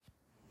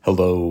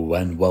Hello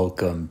and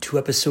welcome to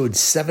episode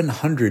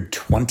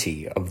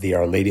 720 of the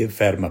Our Lady of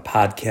Fatima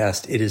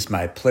podcast. It is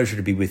my pleasure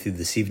to be with you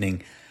this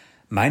evening.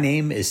 My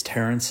name is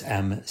Terrence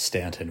M.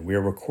 Stanton. We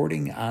are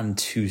recording on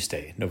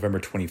Tuesday,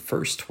 November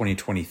 21st,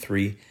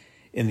 2023,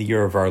 in the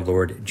year of our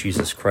Lord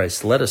Jesus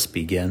Christ. Let us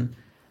begin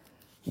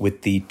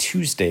with the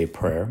Tuesday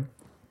prayer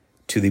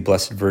to the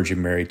Blessed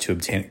Virgin Mary to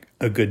obtain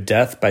a good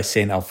death by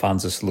St.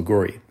 Alphonsus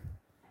Liguori.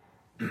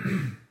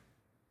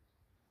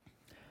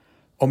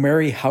 O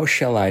Mary, how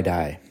shall I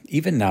die?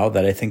 Even now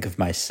that I think of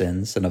my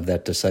sins and of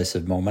that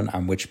decisive moment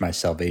on which my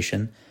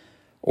salvation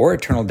or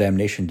eternal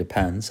damnation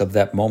depends, of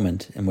that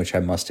moment in which I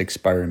must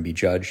expire and be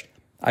judged,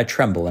 I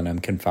tremble and am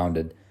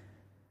confounded.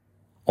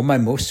 O my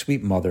most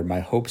sweet Mother, my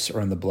hopes are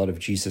in the blood of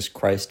Jesus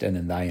Christ and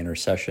in thy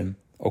intercession.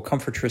 O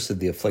Comfortress of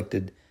the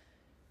afflicted,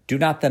 do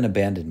not then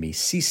abandon me.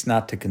 Cease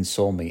not to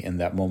console me in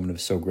that moment of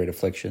so great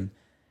affliction.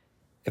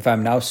 If I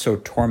am now so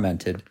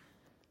tormented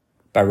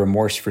by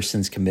remorse for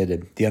sins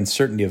committed, the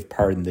uncertainty of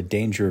pardon, the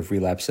danger of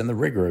relapse, and the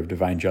rigor of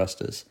divine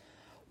justice,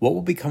 what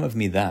will become of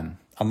me then?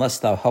 Unless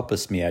thou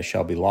helpest me, I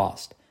shall be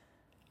lost.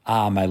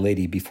 Ah, my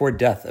Lady, before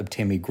death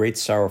obtain me great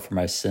sorrow for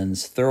my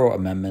sins, thorough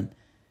amendment,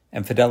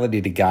 and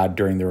fidelity to God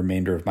during the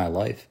remainder of my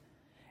life.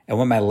 And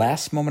when my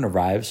last moment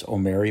arrives, O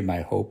Mary,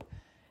 my hope,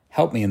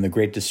 help me in the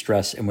great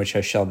distress in which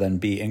I shall then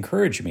be.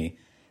 Encourage me,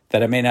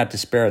 that I may not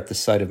despair at the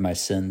sight of my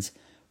sins,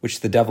 which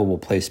the devil will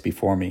place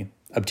before me.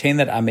 Obtain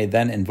that I may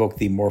then invoke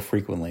thee more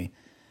frequently,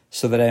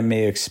 so that I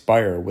may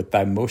expire with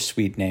thy most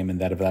sweet name and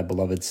that of thy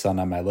beloved Son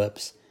on my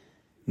lips.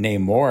 Nay,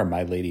 more,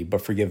 my Lady,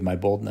 but forgive my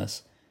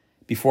boldness.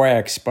 Before I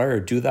expire,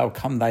 do thou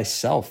come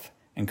thyself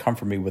and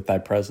comfort me with thy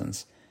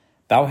presence.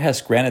 Thou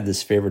hast granted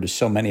this favor to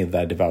so many of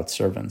thy devout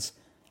servants.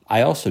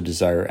 I also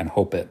desire and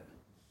hope it.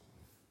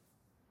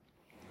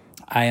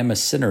 I am a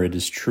sinner, it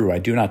is true. I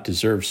do not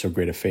deserve so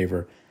great a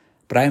favor,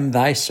 but I am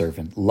thy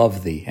servant,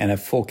 love thee, and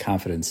have full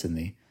confidence in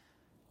thee.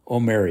 O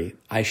Mary,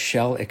 I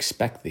shall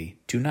expect thee.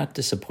 Do not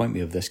disappoint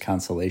me of this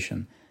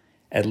consolation.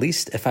 At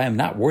least, if I am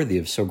not worthy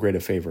of so great a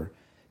favor,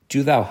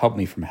 do thou help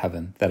me from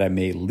heaven, that I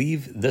may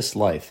leave this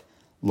life,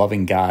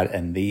 loving God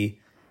and thee,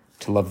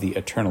 to love thee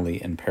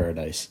eternally in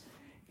paradise.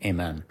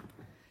 Amen.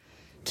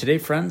 Today,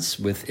 friends,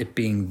 with it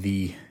being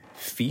the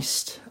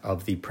feast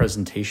of the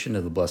presentation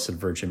of the Blessed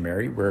Virgin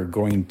Mary, we're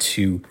going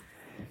to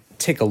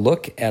take a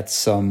look at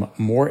some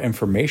more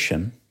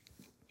information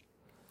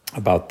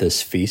about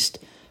this feast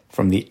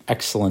from the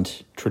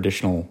excellent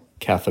traditional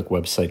Catholic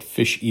website,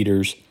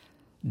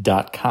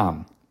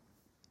 fisheaters.com.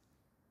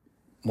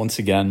 Once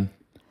again,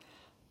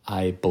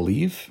 I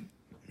believe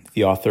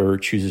the author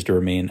chooses to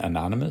remain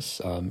anonymous.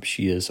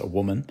 She is a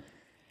woman,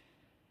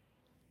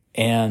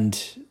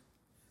 and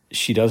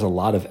she does a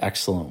lot of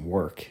excellent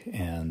work,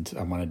 and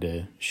I wanted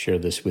to share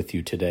this with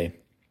you today.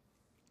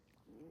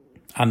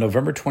 On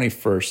November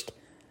 21st,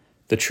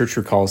 the Church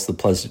recalls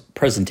the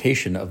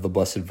presentation of the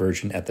Blessed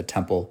Virgin at the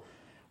temple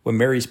when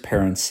Mary's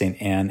parents,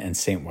 St. Anne and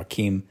St.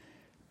 Joachim,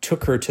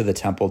 took her to the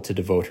temple to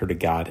devote her to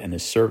God and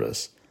his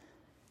service,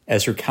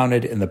 as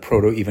recounted in the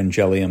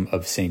Proto-Evangelium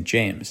of St.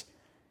 James.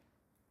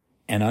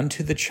 And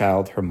unto the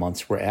child her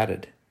months were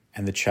added,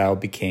 and the child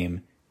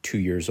became 2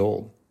 years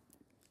old.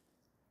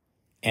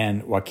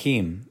 And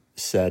Joachim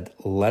said,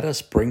 Let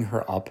us bring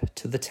her up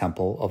to the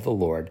temple of the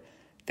Lord,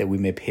 that we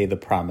may pay the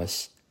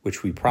promise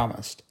which we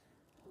promised,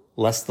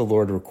 lest the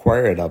Lord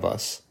require it of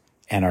us,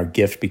 and our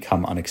gift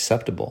become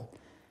unacceptable.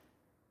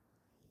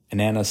 And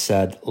Anna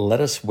said,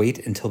 Let us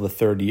wait until the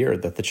 3rd year,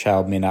 that the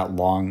child may not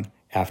long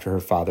after her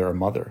father or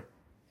mother.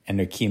 And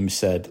Joachim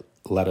said,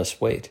 Let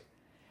us wait.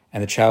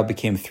 And the child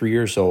became 3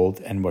 years old,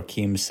 and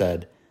Joachim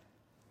said,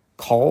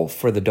 Call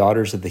for the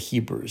daughters of the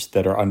Hebrews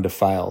that are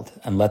undefiled,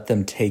 and let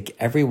them take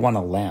every one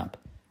a lamp,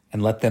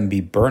 and let them be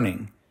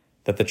burning,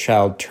 that the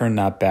child turn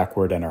not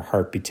backward, and her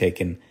heart be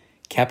taken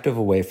captive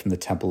away from the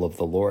temple of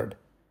the Lord.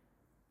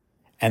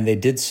 And they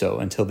did so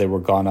until they were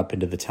gone up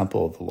into the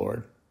temple of the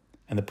Lord.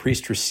 And the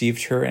priest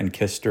received her and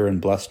kissed her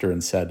and blessed her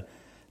and said,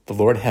 The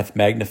Lord hath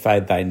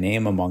magnified thy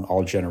name among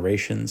all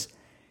generations.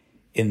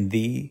 In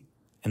thee,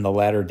 in the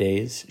latter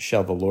days,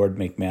 shall the Lord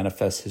make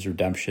manifest his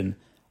redemption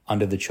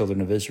unto the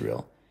children of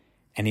Israel.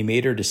 And he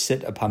made her to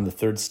sit upon the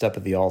 3rd step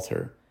of the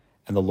altar.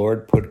 And the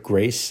Lord put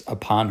grace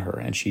upon her,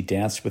 and she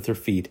danced with her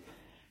feet,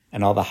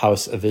 and all the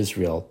house of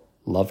Israel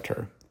loved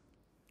her.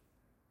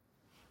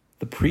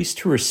 The priest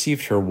who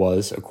received her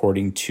was,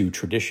 according to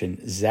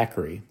tradition,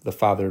 Zachary, the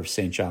father of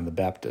St. John the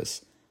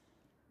Baptist.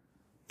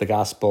 The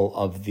Gospel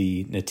of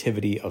the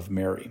Nativity of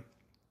Mary.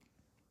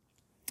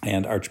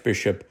 And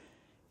Archbishop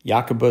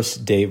Jacobus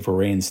de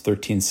Varaine's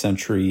 13th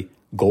century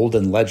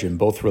Golden Legend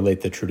both relate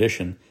the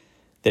tradition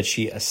that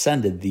she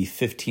ascended the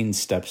 15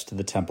 steps to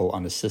the temple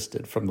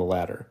unassisted from the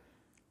ladder.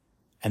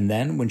 And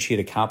then, when she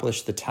had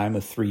accomplished the time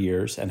of 3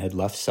 years and had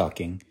left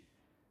sucking,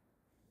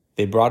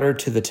 they brought her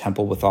to the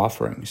temple with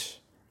offerings.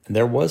 And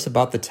there was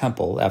about the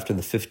temple, after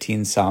the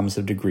 15 psalms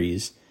of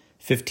degrees,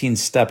 15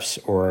 steps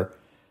or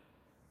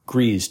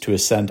degrees to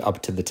ascend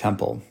up to the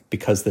temple,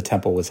 because the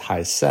temple was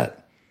high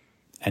set,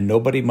 and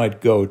nobody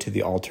might go to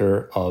the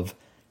altar of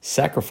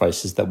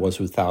sacrifices that was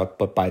without,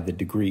 but by the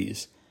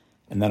degrees.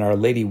 And then Our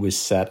Lady was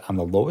set on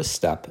the lowest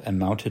step and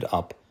mounted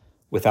up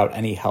without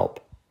any help,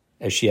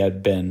 as she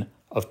had been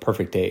of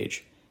perfect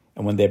age.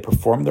 And when they had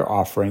performed their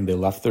offering, they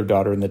left their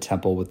daughter in the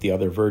temple with the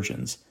other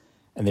virgins,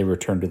 and they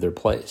returned to their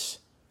place.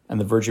 And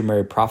the Virgin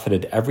Mary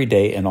profited every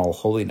day in all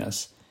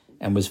holiness,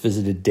 and was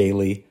visited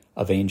daily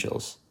of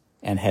angels,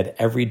 and had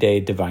every day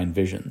divine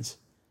visions.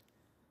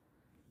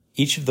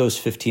 Each of those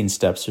 15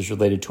 steps is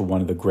related to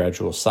one of the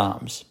gradual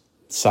psalms.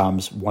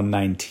 Psalms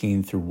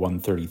 119 through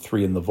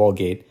 133 in the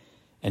Vulgate,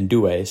 and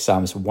Douay,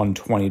 Psalms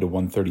 120 to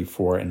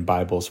 134 in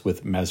Bibles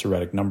with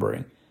Masoretic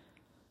numbering.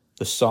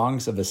 The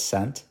songs of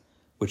ascent,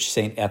 which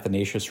St.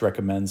 Athanasius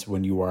recommends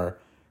when you are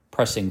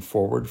pressing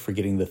forward,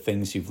 forgetting the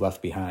things you've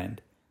left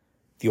behind.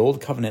 The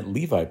Old Covenant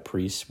Levite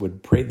priests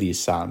would pray these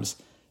psalms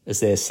as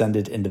they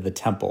ascended into the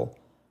temple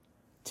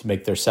to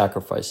make their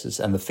sacrifices,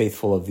 and the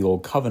faithful of the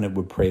Old Covenant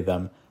would pray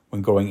them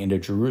when going into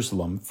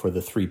Jerusalem for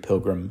the three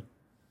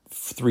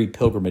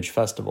pilgrimage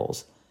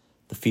festivals,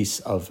 the feasts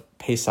of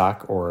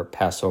Pesach or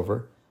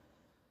Passover,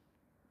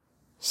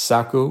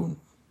 Saku,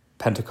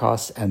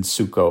 Pentecost, and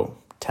Sukkot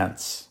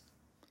tents.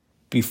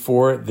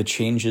 Before the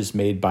changes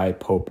made by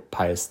Pope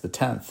Pius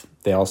X,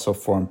 they also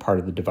formed part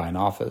of the divine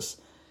office,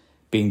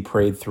 being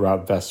prayed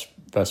throughout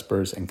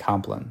Vespers and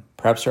Compline.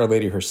 Perhaps Our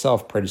Lady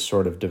herself prayed a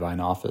sort of divine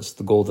office.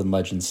 The Golden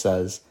Legend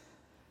says,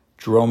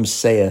 Jerome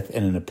saith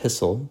in an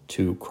epistle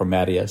to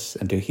Chromatius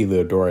and to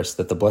Heliodorus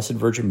that the Blessed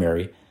Virgin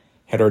Mary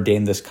had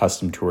ordained this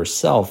custom to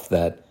herself,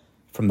 that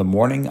from the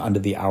morning unto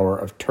the hour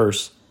of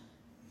terce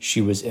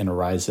she was in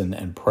orison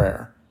and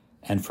prayer,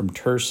 and from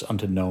terce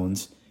unto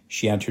nones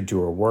she entered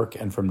to her work,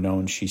 and from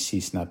nones she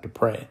ceased not to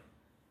pray.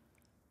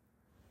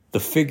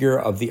 The figure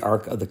of the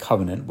Ark of the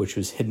Covenant, which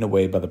was hidden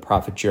away by the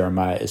prophet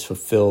Jeremiah, is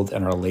fulfilled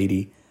in Our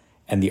Lady,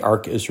 and the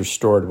Ark is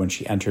restored when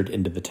she entered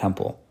into the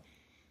temple.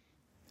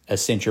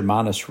 As St.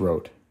 Germanus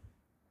wrote,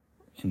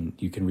 and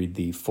you can read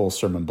the full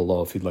sermon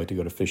below if you'd like to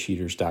go to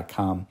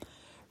fisheaters.com,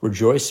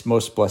 Rejoice,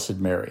 most blessed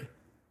Mary,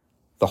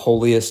 the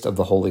holiest of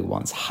the holy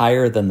ones,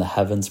 higher than the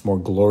heavens, more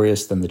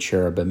glorious than the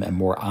cherubim, and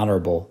more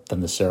honorable than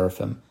the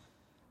seraphim,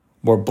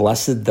 more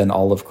blessed than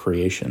all of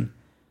creation.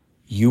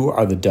 You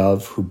are the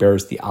dove who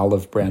bears the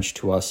olive branch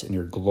to us in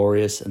your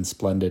glorious and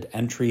splendid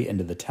entry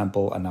into the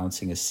temple,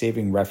 announcing a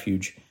saving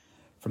refuge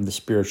from the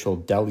spiritual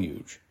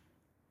deluge.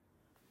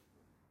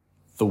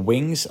 The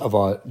wings of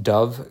a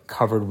dove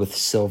covered with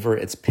silver,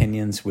 its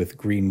pinions with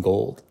green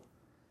gold.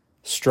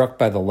 Struck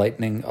by the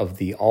lightning of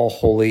the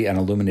all-holy and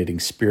illuminating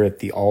Spirit,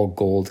 the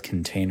all-gold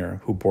container,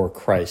 who bore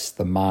Christ,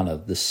 the manna,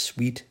 the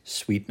sweet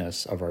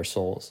sweetness of our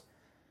souls.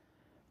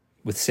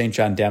 With St.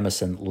 John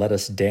Damascene, let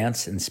us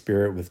dance in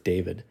spirit with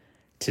David.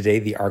 Today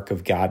the ark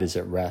of God is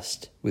at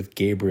rest. With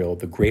Gabriel,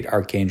 the great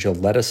archangel,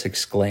 let us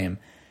exclaim,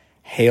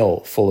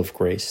 Hail, full of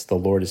grace, the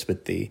Lord is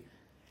with thee.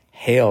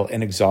 Hail,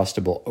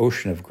 inexhaustible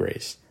ocean of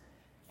grace.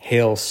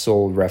 Hail,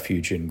 sole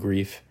refuge in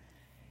grief.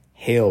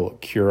 Hail,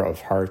 cure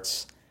of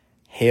hearts.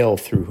 Hail,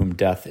 through whom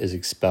death is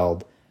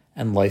expelled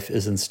and life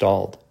is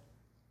installed.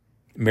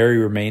 Mary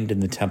remained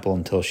in the temple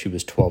until she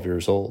was 12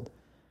 years old.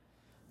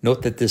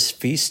 Note that this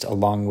feast,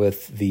 along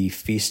with the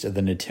Feast of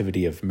the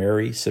Nativity of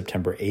Mary,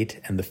 September 8,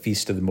 and the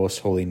Feast of the Most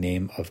Holy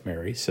Name of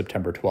Mary,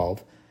 September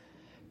 12,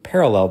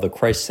 parallel the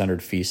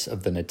Christ-centered Feast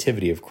of the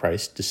Nativity of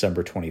Christ,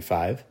 December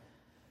 25,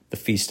 the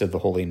Feast of the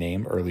Holy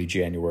Name, early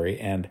January,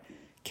 and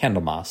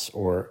Candlemas,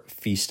 or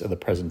Feast of the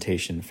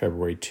Presentation,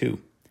 February 2.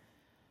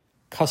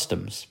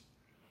 Customs.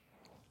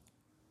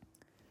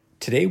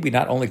 Today, we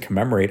not only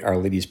commemorate Our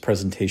Lady's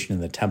presentation in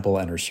the temple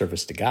and her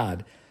service to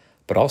God,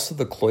 but also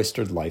the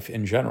cloistered life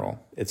in general.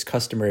 It's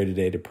customary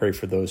today to pray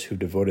for those who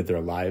devoted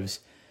their lives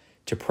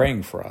to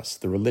praying for us,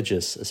 the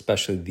religious,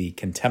 especially the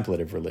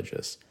contemplative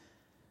religious.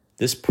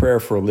 This prayer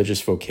for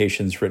religious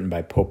vocations, written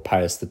by Pope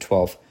Pius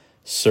XII,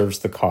 serves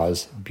the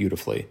cause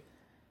beautifully.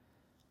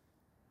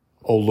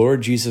 O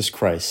Lord Jesus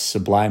Christ,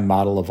 sublime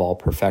model of all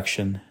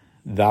perfection,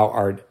 Thou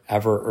art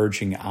ever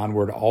urging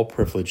onward all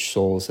privileged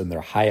souls in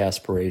their high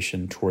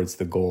aspiration towards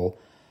the goal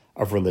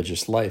of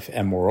religious life,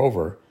 and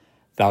moreover,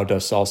 Thou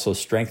dost also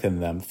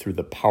strengthen them through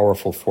the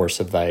powerful force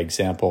of Thy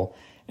example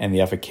and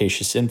the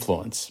efficacious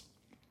influence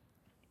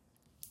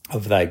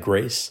of Thy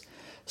grace,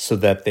 so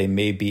that they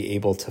may be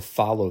able to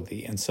follow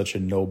Thee in such a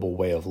noble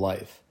way of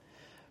life.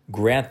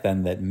 Grant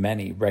then that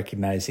many,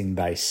 recognizing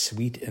Thy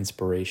sweet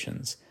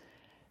inspirations,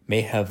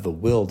 may have the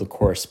will to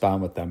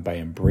correspond with them by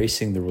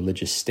embracing the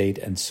religious state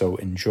and so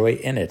enjoy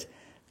in it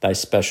Thy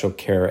special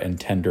care and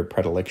tender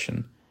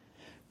predilection.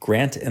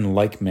 Grant in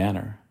like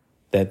manner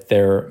that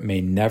there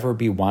may never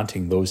be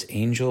wanting those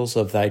angels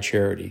of Thy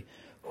charity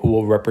who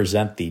will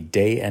represent Thee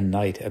day and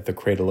night at the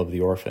cradle of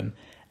the orphan,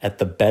 at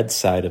the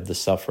bedside of the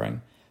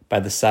suffering, by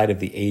the side of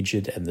the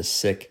aged and the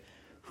sick,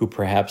 who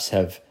perhaps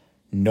have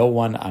no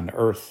one on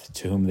earth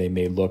to whom they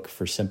may look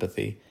for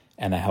sympathy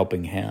and a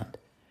helping hand.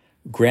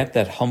 Grant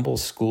that humble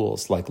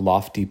schools, like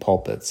lofty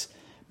pulpits,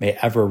 may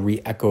ever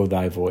re-echo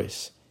Thy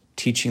voice,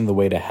 teaching the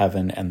way to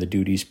heaven and the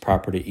duties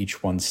proper to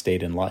each one's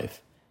state in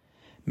life.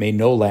 May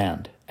no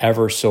land,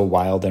 ever so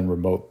wild and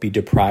remote, be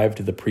deprived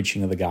of the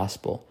preaching of the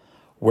gospel,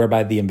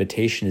 whereby the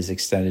invitation is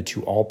extended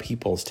to all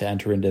peoples to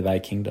enter into thy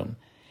kingdom.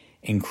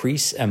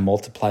 Increase and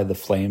multiply the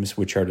flames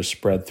which are to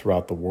spread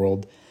throughout the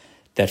world,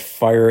 that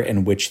fire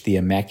in which the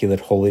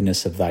immaculate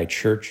holiness of thy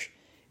church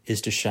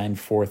is to shine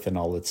forth in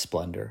all its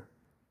splendor.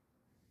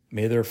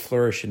 May there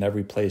flourish in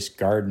every place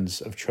gardens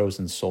of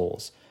chosen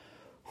souls,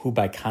 who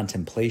by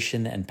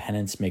contemplation and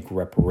penance make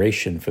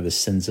reparation for the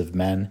sins of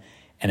men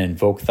and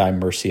invoke thy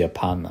mercy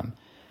upon them.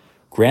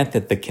 Grant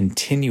that the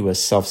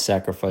continuous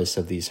self-sacrifice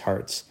of these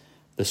hearts,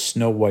 the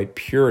snow-white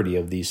purity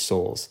of these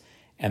souls,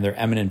 and their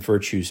eminent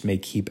virtues may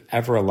keep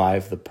ever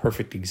alive the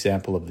perfect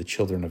example of the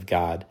children of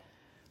God,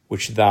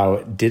 which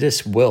thou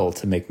didst will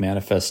to make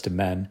manifest to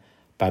men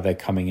by thy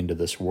coming into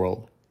this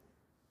world.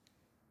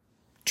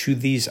 To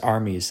these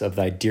armies of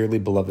thy dearly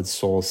beloved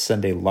souls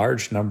send a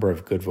large number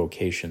of good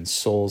vocations,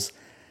 souls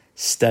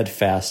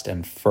steadfast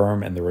and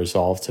firm in the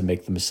resolve to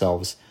make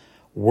themselves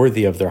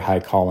worthy of their high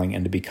calling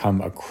and to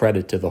become a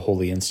credit to the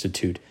holy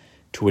institute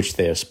to which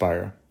they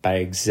aspire, by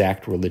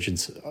exact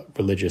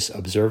religious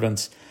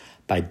observance,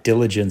 by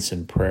diligence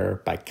in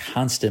prayer, by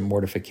constant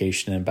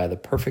mortification, and by the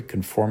perfect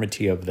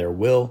conformity of their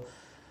will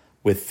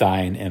with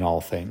thine in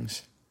all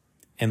things.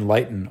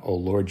 Enlighten, O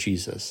Lord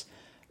Jesus,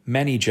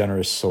 many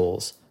generous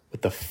souls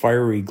with the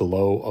fiery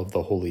glow of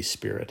the Holy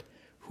Spirit,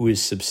 who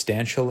is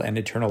substantial and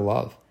eternal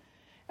love,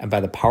 and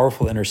by the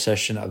powerful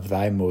intercession of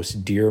thy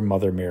most dear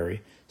Mother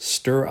Mary,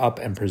 stir up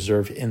and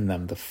preserve in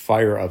them the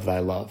fire of thy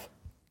love,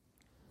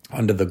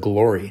 under the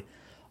glory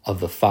of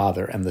the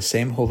Father and the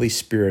same Holy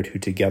Spirit, who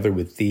together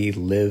with thee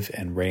live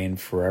and reign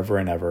forever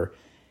and ever.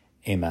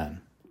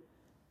 Amen.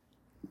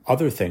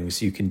 Other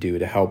things you can do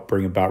to help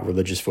bring about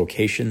religious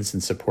vocations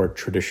and support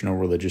traditional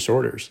religious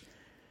orders.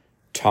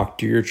 Talk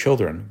to your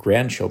children,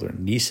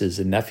 grandchildren, nieces,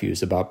 and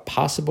nephews about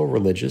possible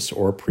religious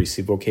or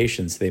priestly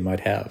vocations they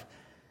might have.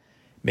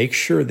 Make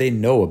sure they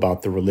know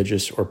about the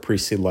religious or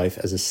priestly life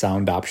as a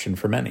sound option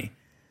for many.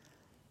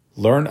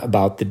 Learn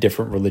about the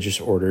different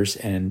religious orders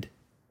and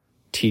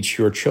teach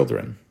your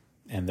children.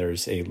 And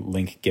there's a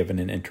link given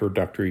in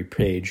introductory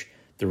page,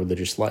 The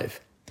Religious Life.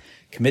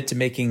 Commit to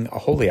making a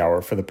holy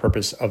hour for the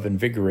purpose of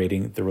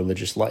invigorating the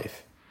religious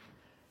life.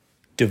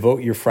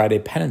 Devote your Friday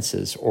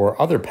penances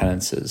or other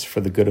penances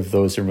for the good of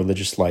those in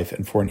religious life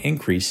and for an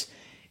increase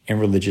in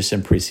religious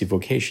and priestly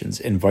vocations.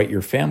 Invite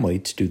your family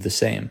to do the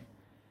same.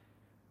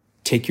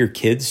 Take your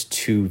kids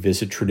to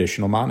visit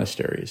traditional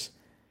monasteries.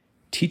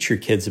 Teach your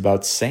kids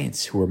about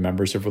saints who are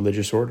members of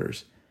religious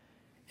orders.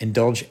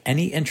 Indulge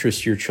any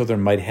interest your children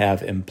might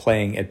have in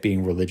playing at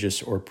being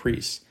religious or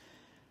priests.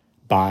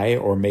 Buy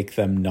or make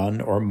them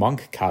nun or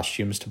monk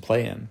costumes to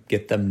play in.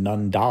 Get them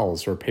nun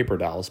dolls or paper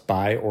dolls.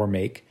 Buy or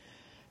make,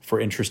 for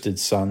interested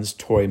sons,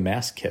 toy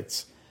mask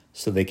kits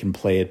so they can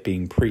play at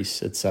being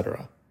priests,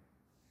 etc.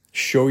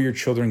 Show your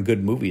children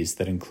good movies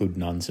that include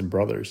nuns and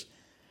brothers.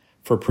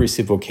 For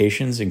priestly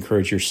vocations,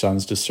 encourage your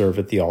sons to serve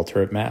at the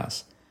altar at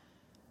Mass.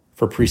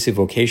 For priestly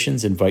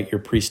vocations, invite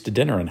your priest to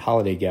dinner and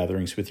holiday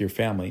gatherings with your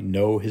family.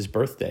 Know his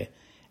birthday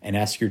and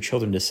ask your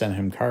children to send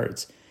him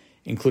cards,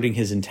 including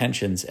his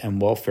intentions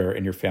and welfare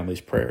in your family's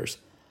prayers.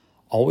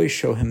 Always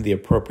show him the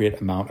appropriate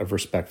amount of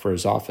respect for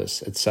his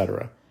office,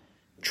 etc.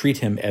 Treat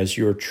him as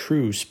your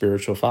true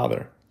spiritual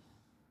father.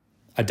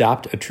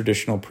 Adopt a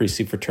traditional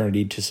priestly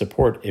fraternity to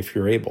support if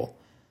you're able.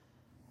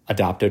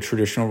 Adopt a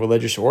traditional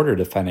religious order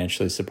to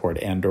financially support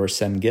and/or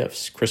send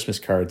gifts, Christmas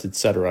cards,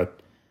 etc.,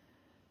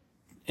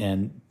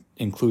 and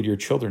include your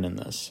children in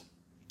this.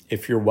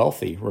 If you're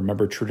wealthy,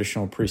 remember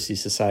traditional priestly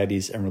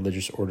societies and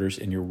religious orders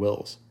in your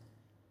wills.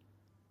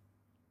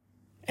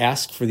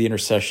 Ask for the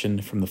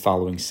intercession from the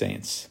following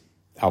saints: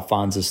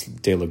 Alphonsus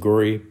de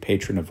Liguori,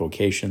 patron of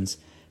vocations;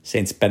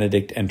 Saints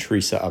Benedict and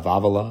Teresa of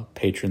Avila,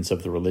 patrons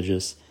of the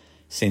religious;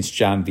 Saints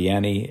John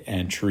Vianney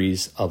and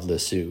Therese of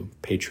Lisieux,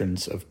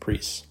 patrons of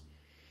priests.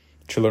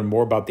 To learn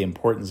more about the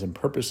importance and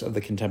purpose of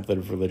the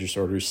contemplative religious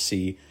orders,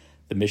 see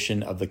the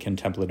Mission of the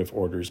Contemplative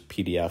Orders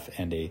PDF,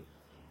 and a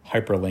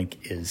hyperlink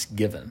is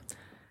given.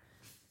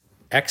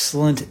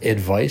 Excellent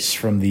advice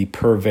from the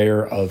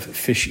purveyor of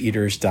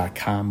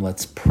fisheaters.com.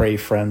 Let's pray,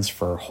 friends,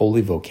 for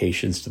holy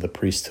vocations to the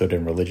priesthood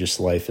and religious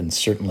life, and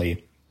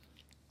certainly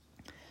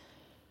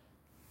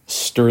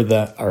steer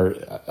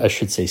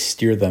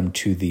them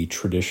to the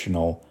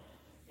traditional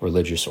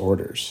religious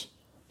orders,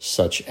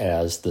 such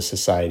as the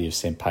Society of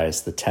St.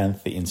 Pius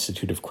X, the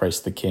Institute of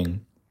Christ the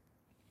King,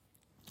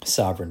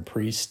 Sovereign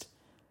Priest,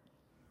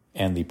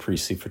 and the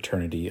Priestly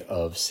Fraternity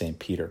of St.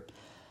 Peter.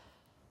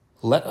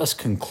 Let us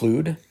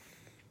conclude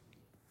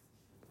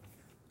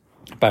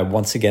by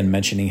once again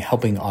mentioning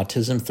Helping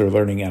Autism Through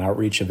Learning and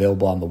Outreach,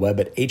 available on the web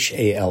at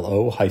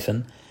halo-soma.org.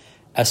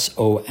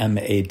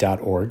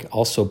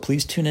 Also,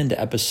 please tune in to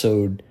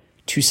episode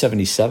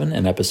 277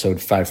 and episode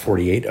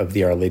 548 of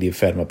the Our Lady of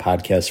Fatima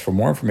podcast for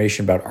more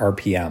information about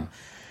RPM.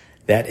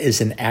 That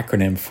is an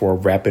acronym for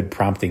Rapid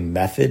Prompting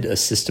Method, a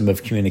system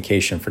of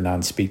communication for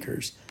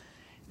non-speakers.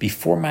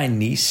 Before my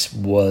niece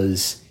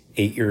was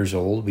 8 years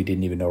old, we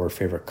didn't even know her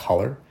favorite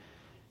color.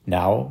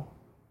 Now,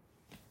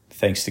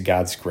 thanks to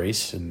God's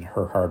grace and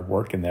her hard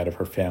work and that of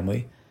her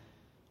family,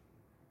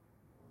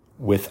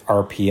 with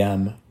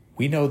RPM,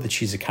 we know that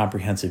she's a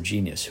comprehensive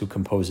genius who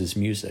composes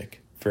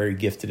music, very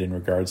gifted in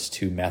regards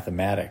to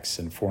mathematics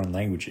and foreign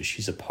languages.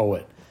 She's a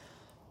poet.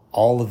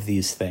 All of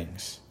these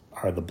things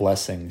are the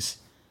blessings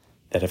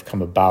that have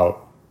come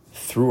about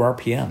through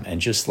RPM.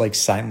 And just like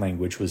sign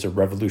language was a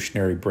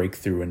revolutionary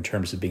breakthrough in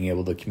terms of being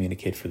able to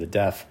communicate for the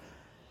deaf,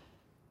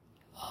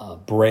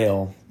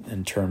 Braille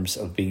in terms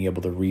of being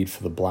able to read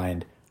for the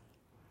blind,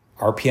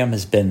 RPM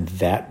has been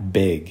that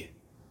big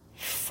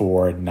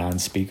for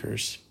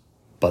non-speakers.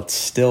 But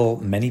still,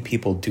 many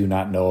people do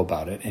not know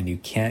about it, and you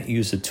can't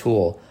use a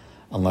tool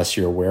unless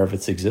you're aware of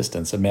its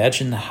existence.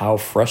 Imagine how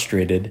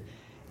frustrated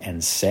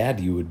and sad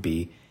you would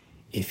be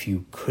if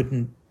you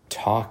couldn't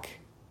talk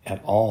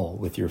at all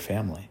with your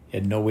family. You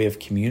had no way of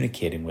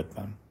communicating with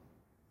them.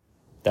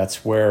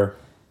 That's where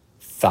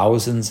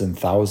thousands and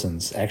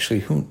thousands,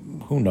 actually,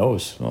 who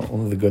knows? Well,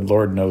 only the good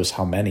Lord knows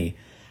how many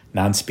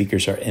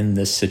non-speakers are in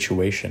this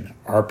situation.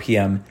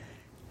 RPM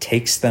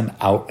takes them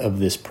out of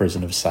this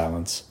prison of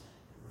silence,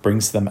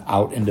 brings them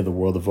out into the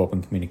world of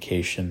open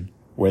communication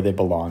where they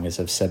belong. As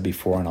I've said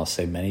before, and I'll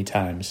say many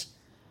times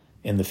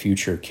in the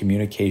future,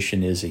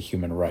 communication is a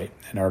human right.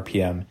 And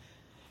RPM,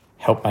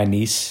 Help My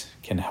Niece,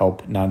 can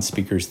help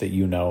non-speakers that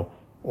you know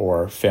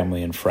or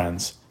family and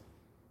friends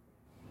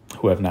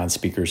who have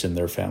non-speakers in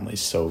their families.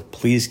 So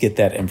please get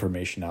that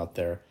information out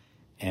there,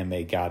 and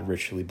may God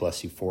richly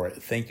bless you for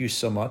it. Thank you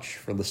so much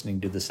for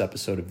listening to this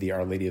episode of the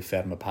Our Lady of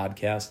Fatima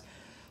podcast.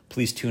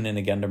 Please tune in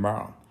again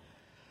tomorrow.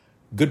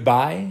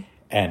 Goodbye,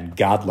 and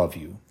God love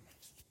you.